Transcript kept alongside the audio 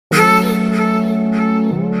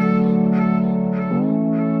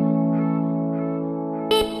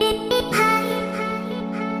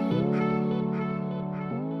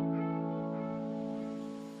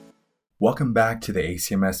Welcome back to the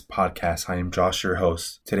ACMS podcast. I am Josh, your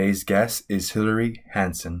host. Today's guest is Hillary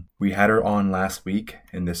Hansen. We had her on last week,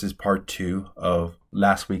 and this is part 2 of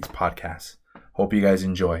last week's podcast. Hope you guys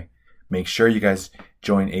enjoy. Make sure you guys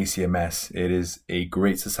join ACMS. It is a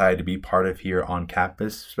great society to be part of here on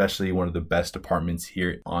campus, especially one of the best departments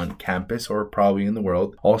here on campus or probably in the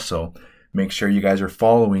world. Also, make sure you guys are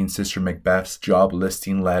following Sister Macbeth's job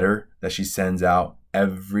listing letter that she sends out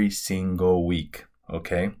every single week.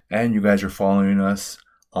 Okay, and you guys are following us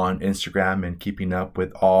on Instagram and keeping up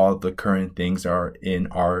with all the current things that are in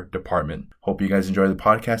our department. Hope you guys enjoy the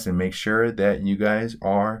podcast and make sure that you guys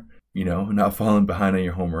are, not falling behind on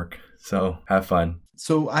your homework. So have fun.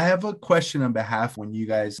 So I have a question on behalf when you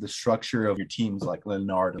guys, the structure of your teams like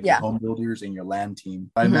Leonard, your home builders and your land team.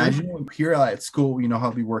 I imagine here at school, how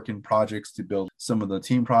we work in projects to build some of the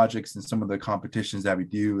team projects and some of the competitions that we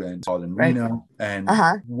do and all in Reno. And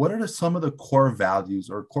what are some of the core values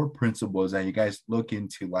or core principles that you guys look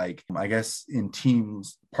into, like, I guess in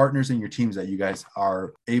teams, partners in your teams that you guys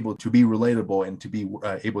are able to be relatable and to be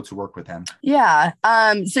able to work with them? Yeah.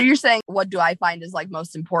 So you're saying, what do I find is like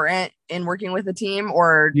most important in working with a team,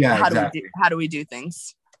 or how do we do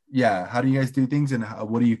things? Yeah. How do you guys do things, and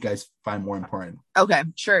what do you guys find more important? Okay,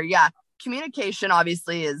 sure. Yeah. Communication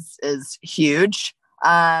obviously is huge.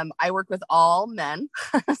 I work with all men.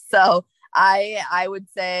 So I would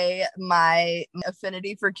say my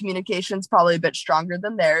affinity for communication is probably a bit stronger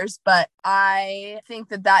than theirs, but I think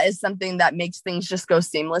that is something that makes things just go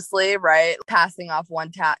seamlessly, right? Passing off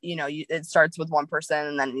one it starts with one person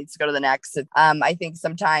and then it needs to go to the next. I think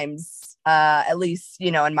sometimes, at least,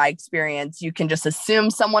 in my experience, you can just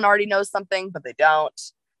assume someone already knows something, but they don't.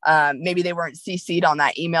 Maybe they weren't CC'd on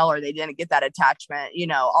that email or they didn't get that attachment,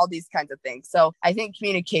 all these kinds of things. So I think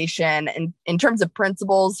communication and in terms of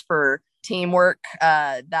principles for teamwork,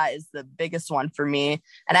 that is the biggest one for me.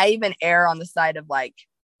 And I even err on the side of like,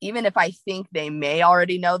 even if I think they may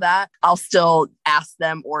already know that, I'll still ask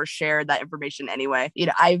them or share that information anyway.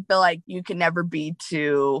 I feel like you can never be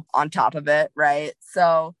too on top of it, right?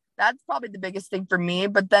 So that's probably the biggest thing for me.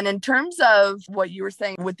 But then in terms of what you were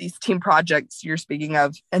saying with these team projects you're speaking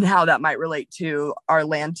of and how that might relate to our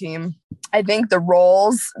land team, I think the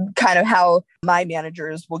roles, kind of how my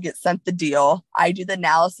managers will get sent the deal. I do the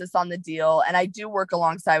analysis on the deal, and I do work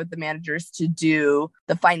alongside with the managers to do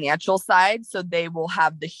the financial side. So they will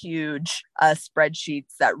have the huge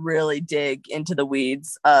spreadsheets that really dig into the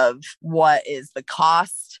weeds of what is the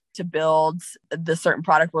cost to build the certain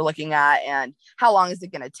product we're looking at and how long is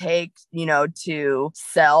it going to take, to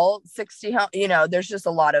sell 60 homes. There's just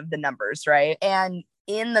a lot of the numbers, right? And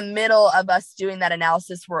in the middle of us doing that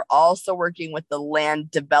analysis, we're also working with the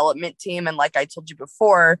land development team. And like I told you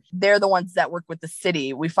before, they're the ones that work with the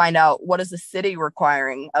city. We find out, what is the city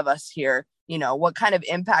requiring of us here? What kind of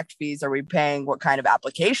impact fees are we paying? What kind of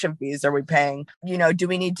application fees are we paying? Do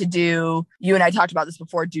we need to do, you and I talked about this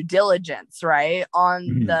before, due diligence, right?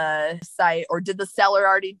 On the site, or did the seller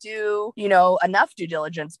already do, enough due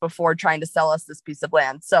diligence before trying to sell us this piece of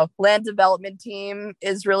land? So land development team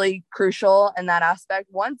is really crucial in that aspect.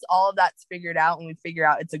 Once all of that's figured out and we figure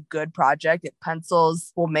out it's a good project, it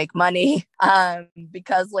pencils, we'll make money.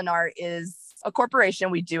 Because Lennar is a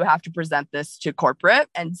corporation, we do have to present this to corporate.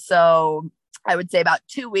 And so I would say about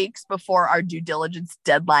 2 weeks before our due diligence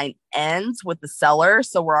deadline ends with the seller.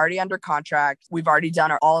 So we're already under contract. We've already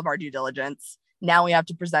done all of our due diligence. Now we have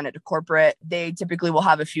to present it to corporate. They typically will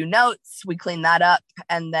have a few notes. We clean that up,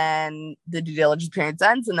 and then the due diligence period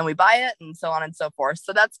ends, and then we buy it, and so on and so forth.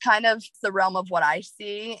 So that's kind of the realm of what I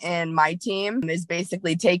see in my team, is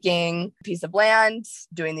basically taking a piece of land,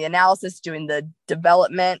 doing the analysis, doing the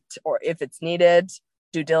development, or if it's needed,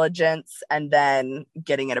 due diligence, and then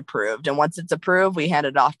getting it approved. And once it's approved, we hand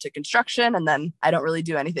it off to construction, and then I don't really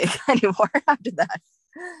do anything anymore after that.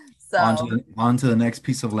 So on to the next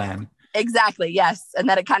piece of land. Exactly. Yes. And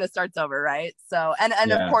then it kind of starts over. Right. So,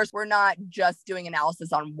 and of course, we're not just doing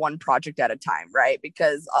analysis on one project at a time. Right.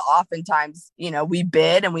 Because oftentimes, we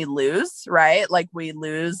bid and we lose, right? Like we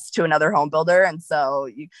lose to another home builder. And so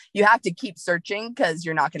you have to keep searching because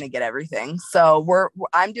you're not going to get everything. So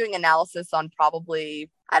I'm doing analysis on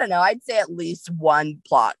probably, I don't know, I'd say at least one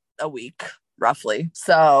plot a week, roughly.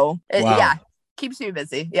 So keeps me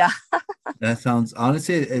busy. Yeah. That sounds,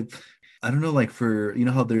 honestly, I don't know, like, for,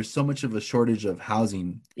 how there's so much of a shortage of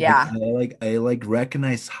housing. Yeah. I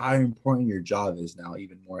recognize how important your job is now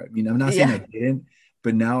even more. I'm not saying I didn't,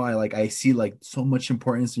 but now I see like so much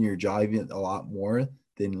importance in your job, even a lot more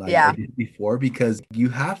than like I did before, because you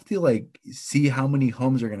have to like see how many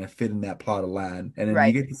homes are going to fit in that plot of land, and then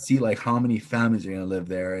you get to see like how many families are going to live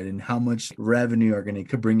there and how much revenue are going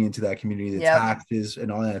to bring into that community, the taxes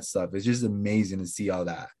and all that stuff. It's just amazing to see all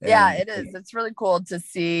that. Yeah, it is. It's really cool to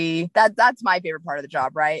see that. That's my favorite part of the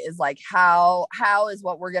job, right? Is like how is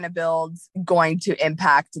what we're going to build going to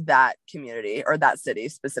impact that community or that city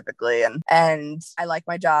specifically. And I like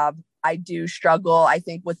my job. I do struggle, I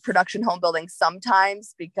think, with production home building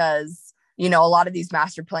sometimes because, you know, a lot of these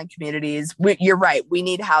master plan communities, you're right. We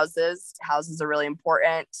need houses. Houses are really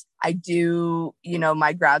important. I do, you know,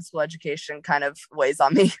 my grad school education kind of weighs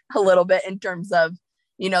on me a little bit in terms of,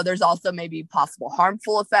 you know, there's also maybe possible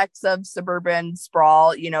harmful effects of suburban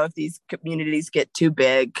sprawl, you know, if these communities get too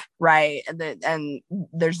big, right? And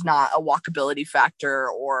there's not a walkability factor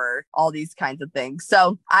or all these kinds of things.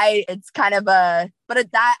 So it's kind of that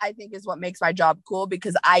I think is what makes my job cool,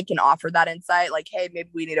 because I can offer that insight. Like, hey, maybe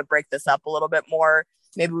we need to break this up a little bit more.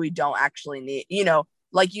 Maybe we don't actually need, you know,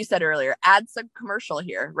 like you said earlier, add some commercial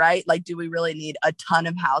here, right? Like, do we really need a ton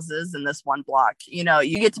of houses in this one block? You know,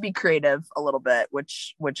 you get to be creative a little bit,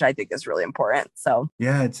 which I think is really important. So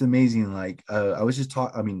yeah, it's amazing. Like I was just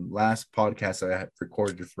last podcast I had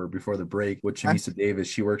recorded for before the break with Chamisa Davis.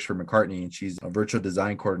 She works for McCartney and she's a virtual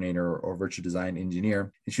design coordinator or virtual design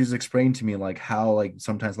engineer. And she was explaining to me like how like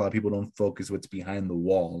sometimes a lot of people don't focus what's behind the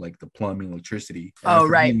wall, like the plumbing, electricity. And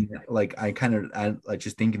right. Me, like I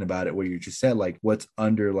just thinking about it, what you just said, like what's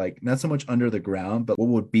under, like not so much under the ground, but what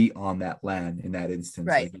would be on that land in that instance,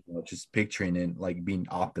 right? Like, you know, just picturing it, like being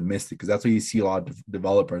optimistic, because that's what you see a lot of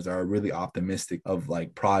developers are really optimistic of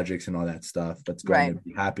like projects and all that stuff that's going to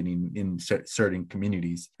be happening in certain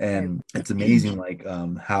communities. And it's amazing like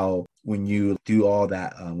how when you do all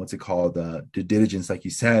that what's it called, the due diligence, like you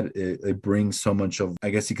said, it brings so much of, I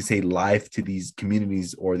guess you could say, life to these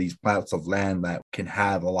communities or these plots of land that can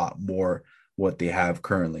have a lot more what they have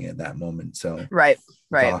currently at that moment. So right.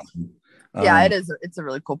 Awesome. Yeah, it is. It's a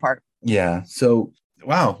really cool part. Yeah. So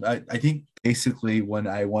wow, I think basically when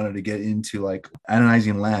I wanted to get into like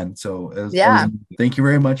analyzing land. So thank you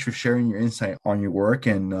very much for sharing your insight on your work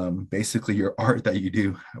and basically your art that you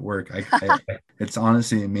do at work. It's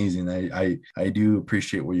honestly amazing. I do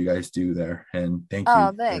appreciate what you guys do there, and thank you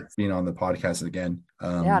for being on the podcast again.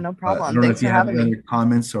 Yeah, no problem. I don't know if you have any other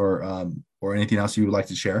comments or anything else you would like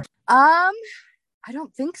to share. I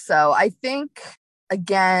don't think so. I think,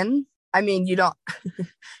 again, I mean, you don't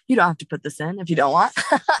have to put this in if you don't want.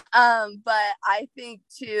 But I think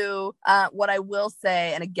too, what I will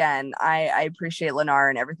say, and again, I appreciate Lennar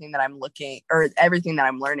and everything that I'm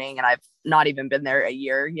learning, and I've not even been there a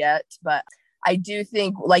year yet, but I do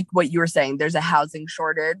think, like what you were saying, there's a housing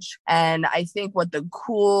shortage. And I think what the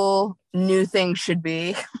cool new thing should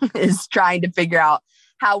be is trying to figure out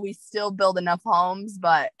how we still build enough homes,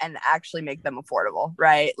 and actually make them affordable,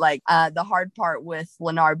 right? Like the hard part with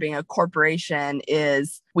Lennar being a corporation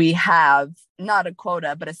is we have not a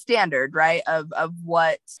quota, but a standard, right? Of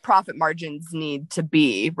what profit margins need to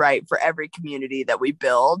be, right? For every community that we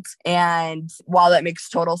build. And while that makes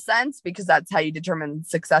total sense, because that's how you determine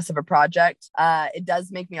success of a project, it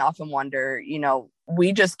does make me often wonder, you know,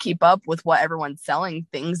 we just keep up with what everyone's selling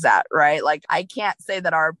things at, right? Like I can't say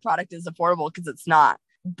that our product is affordable because it's not.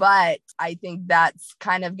 But I think that's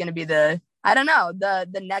kind of going to be the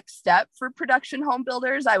next step for production home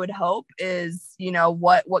builders, I would hope, is, you know,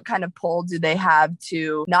 what kind of pull do they have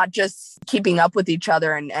to not just keeping up with each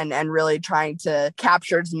other and really trying to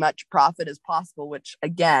capture as much profit as possible, which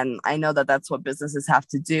again, I know that that's what businesses have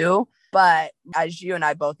to do. But as you and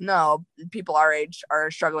I both know, people our age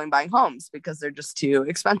are struggling buying homes because they're just too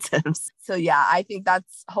expensive. So yeah, I think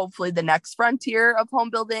that's hopefully the next frontier of home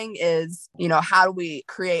building is, you know, how do we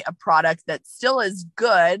create a product that still is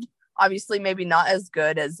good? Obviously, maybe not as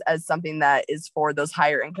good as something that is for those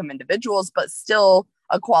higher income individuals, but still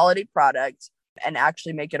a quality product, and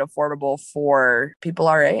actually make it affordable for people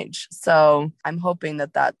our age. So I'm hoping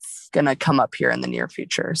that that's going to come up here in the near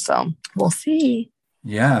future. So we'll see.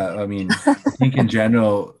 Yeah, I mean, I think in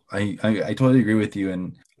general, I totally agree with you.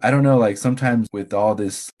 And I don't know, like sometimes with all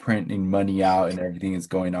this printing money out and everything that's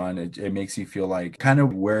going on, it makes you feel like kind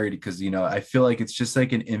of worried because, you know, I feel like it's just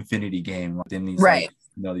like an infinity game within these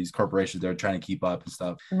these corporations that are trying to keep up and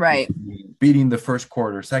stuff. Right. Beating the first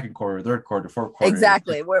quarter, second quarter, third quarter, fourth quarter.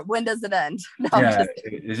 Exactly. When does it end? No,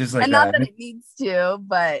 it's just like and that. Not that it needs to,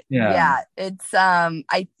 but it's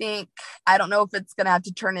I think, I don't know if it's gonna have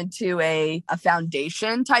to turn into a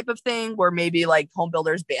foundation type of thing where maybe like home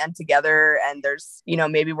builders band together and there's, you know,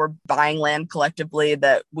 maybe we're buying land collectively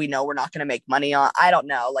that we know we're not gonna make money on. I don't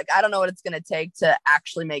know. Like, I don't know what it's gonna take to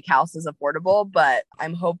actually make houses affordable, but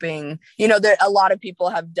I'm hoping, you know, there a lot of people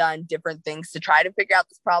people have done different things to try to figure out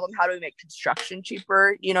this problem. How do we make construction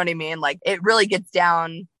cheaper? You know what I mean? Like, it really gets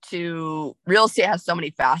down to real estate has so many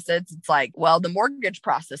facets. It's like, well, the mortgage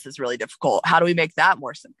process is really difficult. How do we make that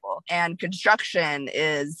more simple? And construction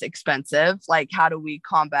is expensive. Like, how do we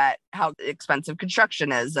combat how expensive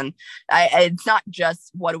construction is? And it's not just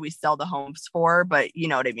what do we sell the homes for, but you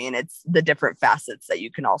know what I mean? It's the different facets that you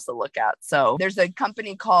can also look at. So there's a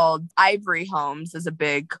company called Ivory Homes, is a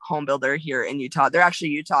big home builder here in Utah. They're actually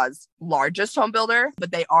Utah's largest home builder,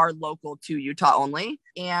 but they are local to Utah only.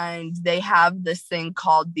 And they have this thing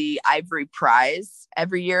called the Ivory Prize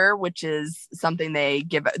every year, which is something they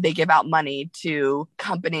give out money to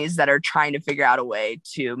companies that are trying to figure out a way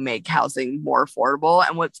to make housing more affordable.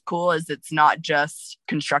 And what's cool is it's not just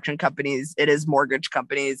construction companies, it is mortgage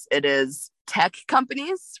companies, it is tech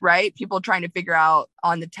companies, right? People trying to figure out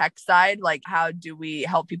on the tech side, like, how do we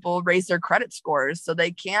help people raise their credit scores so they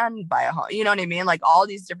can buy a home? You know what I mean? Like, all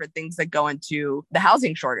these different things that go into the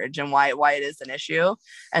housing shortage and why it is an issue.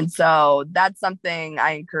 And so that's something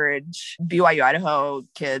I encourage BYU Idaho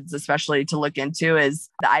kids, especially, to look into, is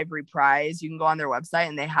the Ivory Prize. You can go on their website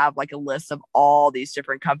and they have like a list of all these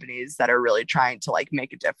different companies that are really trying to like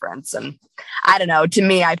make a difference. And I don't know, to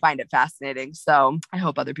me, I find it fascinating. So I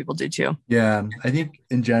hope other people do too. Yeah, I think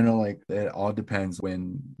in general, like, it all depends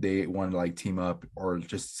when they want to like team up, or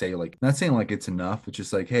just say, like, not saying like it's enough. It's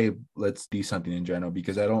just like, hey, let's do something in general,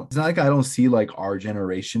 because it's not like I don't see like our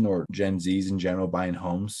generation or Gen Zs in general buying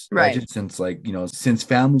homes. Right. Just since, like, you know, since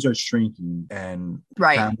families are shrinking and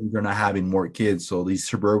right. families are not having more kids. So these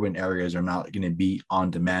suburban areas are not going to be on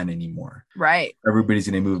demand anymore. Right. Everybody's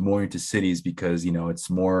going to move more into cities because, you know, it's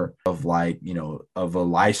more of like, you know, of a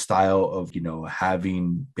lifestyle of, you know,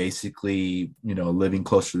 having basically, you know, living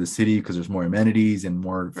closer to the city because there's more amenities and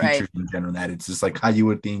more features in general. That it's just like how you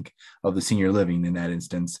would think of the senior living in that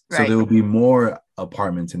instance. So there will be more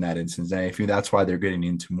apartments in that instance. And I think that's why they're getting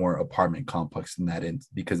into more apartment complex in that instance,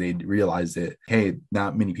 because they realize that, hey,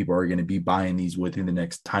 not many people are going to be buying these within the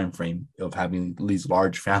next time frame of having these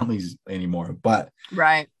large families anymore. But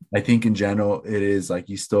right. I think in general, it is like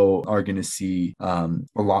you still are going to see a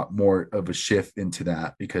lot more of a shift into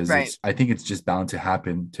that, because I think it's just bound to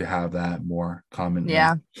happen to have that more common.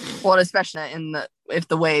 Yeah. Well, especially if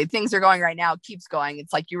the way things are going right now keeps going,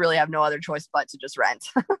 it's like you really have no other choice but to just rent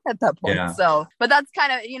at that point. Yeah. So, but that's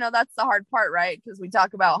kind of, you know, that's the hard part, right? Because we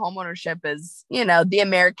talk about homeownership as, you know, the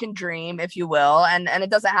American dream, if you will. And it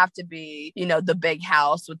doesn't have to be, you know, the big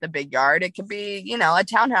house with the big yard. It could be, you know, a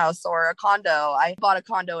townhouse or a condo. I bought a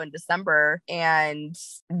condo in December and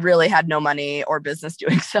really had no money or business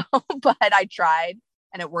doing so, but I tried.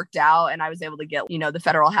 And it worked out, and I was able to get, you know, the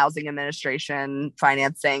Federal Housing Administration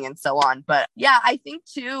financing and so on. But yeah, I think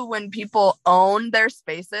too, when people own their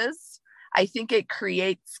spaces, I think it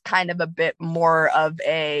creates kind of a bit more of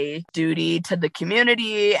a duty to the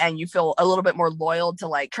community, and you feel a little bit more loyal to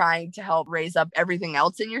like trying to help raise up everything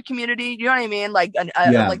else in your community. You know what I mean? Like,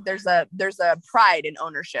 like there's a pride in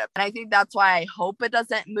ownership. And I think that's why I hope it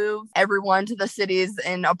doesn't move everyone to the cities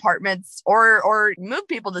in apartments or move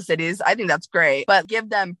people to cities. I think that's great, but give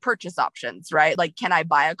them purchase options, right? Like, can I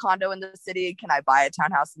buy a condo in the city? Can I buy a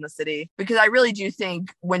townhouse in the city? Because I really do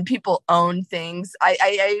think when people own things,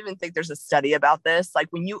 I even think there's a study about this. Like,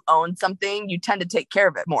 when you own something, you tend to take care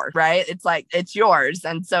of it more, right? It's like, it's yours.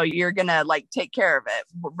 And so you're going to like take care of it,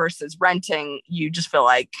 versus renting. You just feel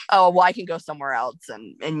like, oh, well, I can go somewhere else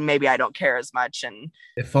and maybe I don't care as much. And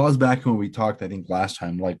it falls back when we talked, I think last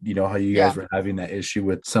time, like, you know, how you guys were having that issue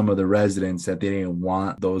with some of the residents that they didn't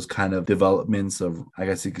want those kind of developments of, I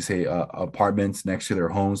guess you could say, apartments next to their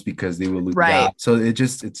homes because they would lose that. So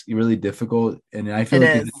it's really difficult. And I feel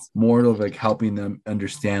like it's more of like helping them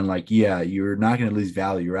understand, like, yeah, you're not going to lose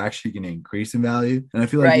value. You're actually going to increase in value. And I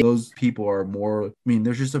feel like those people are more, I mean,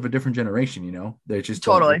 they're just of a different generation, you know, they're just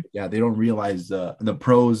totally, they don't realize the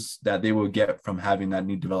pros that they will get from having that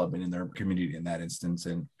new development in their community in that instance.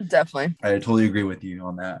 And definitely, I totally agree with you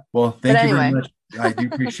on that. Well, thank you very much. I do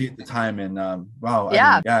appreciate the time, and wow.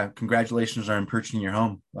 I mean, congratulations on purchasing your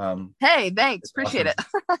home. Hey, thanks. Appreciate awesome.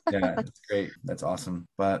 It. Yeah, that's great. That's awesome.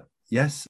 But yes,